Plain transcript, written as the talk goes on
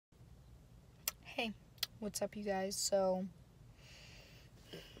What's up, you guys? So,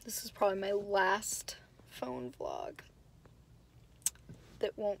 this is probably my last phone vlog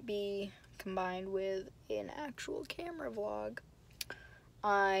that won't be combined with an actual camera vlog.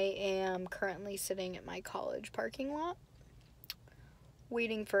 I am currently sitting at my college parking lot,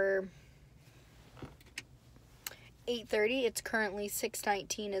 waiting for 8:30. It's currently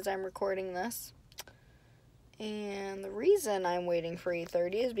 6:19 as I'm recording this. And the reason I'm waiting for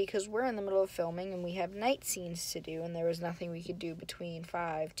 8:30 is because we're in the middle of filming and we have night scenes to do, and there was nothing we could do between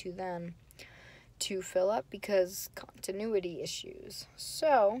 5 to then to fill up because continuity issues.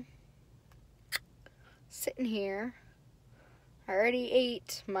 So, sitting here, I already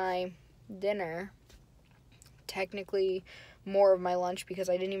ate my dinner, technically more of my lunch because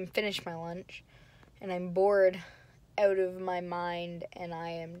I didn't even finish my lunch, and I'm bored out of my mind and I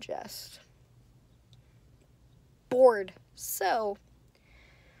am just bored. So,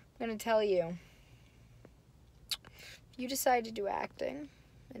 I'm going to tell you, you decide to do acting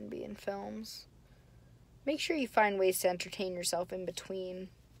and be in films, make sure you find ways to entertain yourself in between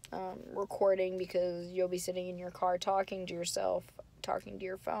recording, because you'll be sitting in your car talking to yourself, talking to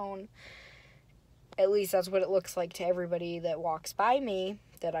your phone. At least that's what it looks like to everybody that walks by me,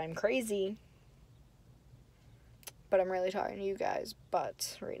 that I'm crazy. But I'm really talking to you guys.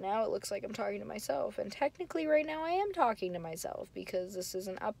 But right now it looks like I'm talking to myself. And technically right now I am talking to myself because this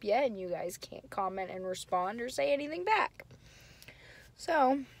isn't up yet and you guys can't comment and respond or say anything back.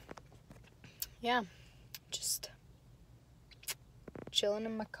 So, yeah, just chilling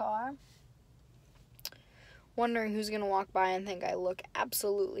in my car, wondering who's going to walk by and think I look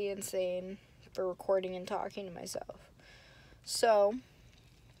absolutely insane for recording and talking to myself. So,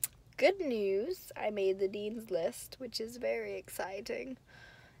 good news, I made the dean's list, which is very exciting,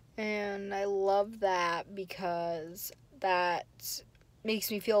 and I love that because that makes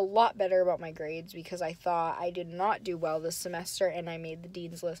me feel a lot better about my grades, because I thought I did not do well this semester and I made the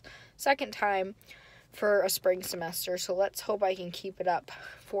dean's list second time for a spring semester. So let's hope I can keep it up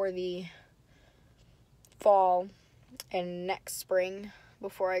for the fall and next spring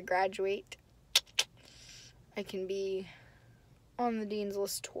before I graduate. I can be on the dean's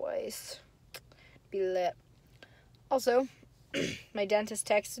list twice. Be lit. Also, my dentist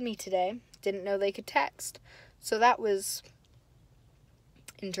texted me today. Didn't know they could text. So that was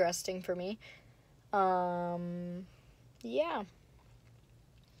interesting for me. Yeah.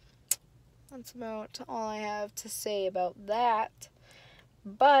 That's about all I have to say about that.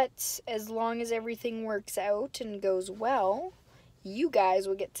 But as long as everything works out and goes well, you guys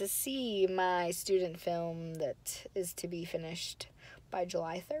will get to see my student film that is to be finished by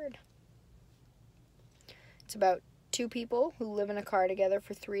July 3rd. It's about 2 people who live in a car together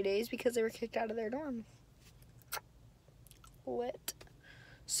for 3 days because they were kicked out of their dorm. Lit.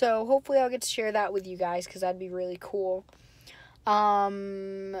 So hopefully I'll get to share that with you guys because that'd be really cool.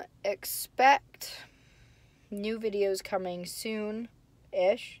 Expect new videos coming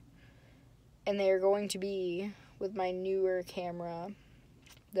soon-ish, and they are going to be with my newer camera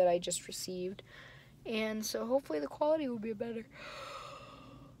that I just received, and so hopefully the quality will be better.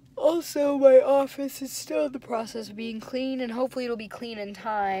 Also, my office is still in the process of being clean, and hopefully it'll be clean in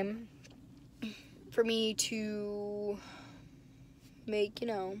time for me to make,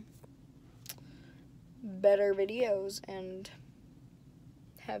 better videos and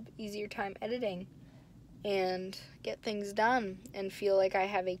have easier time editing and get things done and feel like I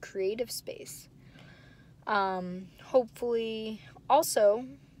have a creative space. Hopefully, also,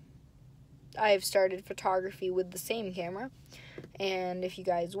 I've started photography with the same camera, and if you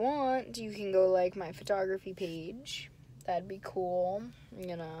guys want, you can go like my photography page. That'd be cool. I'm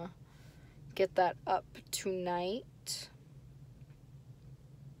gonna get that up tonight.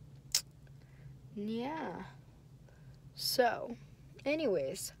 Yeah. So,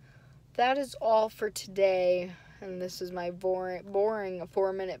 anyways, that is all for today, and this is my boring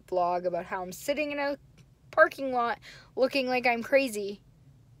 4-minute vlog about how I'm sitting in a parking lot looking like I'm crazy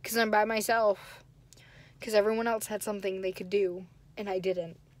because I'm by myself, because everyone else had something they could do and I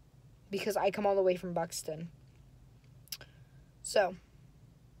didn't, because I come all the way from Buxton. So,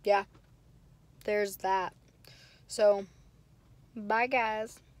 yeah, there's that. So, bye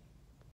guys.